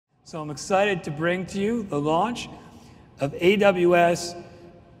So I'm excited to bring to you the launch of AWS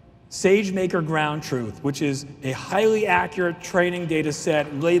SageMaker Ground Truth, which is a highly accurate training data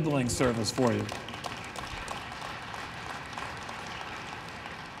set labeling service for you.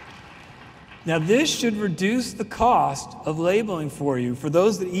 Now, this should reduce the cost of labeling for you, for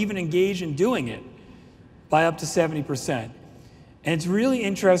those that even engage in doing it, by up to 70%. And it's really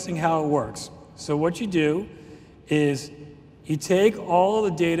interesting how it works. So what you do is you take all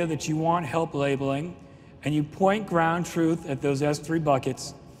of the data that you want help labeling, and you point ground truth at those S3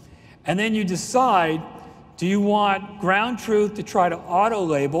 buckets, and then you decide, do you want ground truth to try to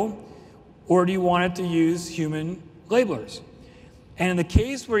auto-label, or do you want it to use human labelers? And in the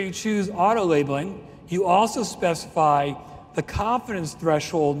case where you choose auto-labeling, you also specify the confidence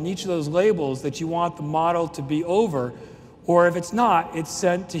threshold in each of those labels that you want the model to be over, or if it's not, it's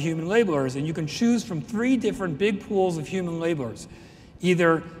sent to human labelers. And you can choose from 3 different big pools of human labelers.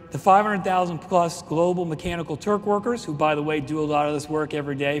 Either the 500,000 plus global Mechanical Turk workers, who, by the way, do a lot of this work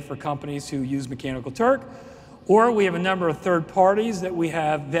every day for companies who use Mechanical Turk, or we have a number of third parties that we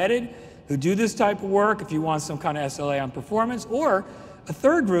have vetted who do this type of work if you want some kind of SLA on performance, or a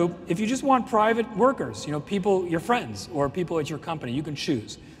third group if you just want private workers, people, your friends, or people at your company. You can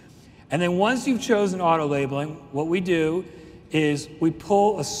choose. And then once you've chosen auto-labeling, what we do is we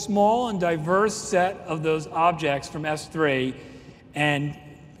pull a small and diverse set of those objects from S3, and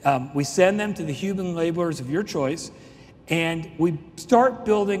we send them to the human labelers of your choice, and we start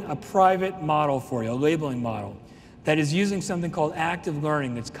building a private model for you, a labeling model, that is using something called active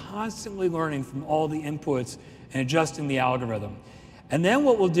learning, that's constantly learning from all the inputs and adjusting the algorithm. And then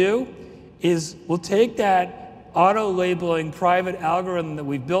what we'll do is we'll take that auto-labeling private algorithm that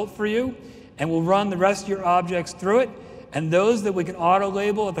we've built for you, and we'll run the rest of your objects through it, and those that we can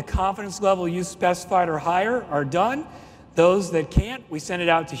auto-label at the confidence level you specified or higher are done. Those that can't, we send it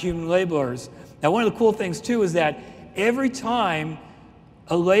out to human labelers. Now, one of the cool things, too, is that every time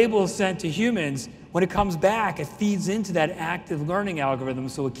a label is sent to humans, when it comes back, it feeds into that active learning algorithm,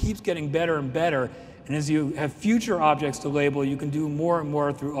 so it keeps getting better and better. And as you have future objects to label, you can do more and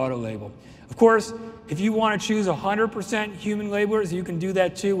more through auto-label. Of course, if you want to choose 100% human labelers, you can do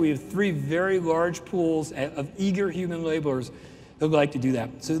that too. We have 3 very large pools of eager human labelers that would like to do that.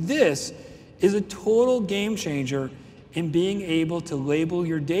 So this is a total game changer in being able to label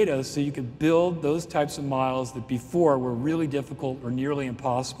your data so you can build those types of models that before were really difficult or nearly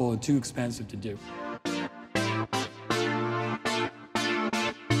impossible and too expensive to do.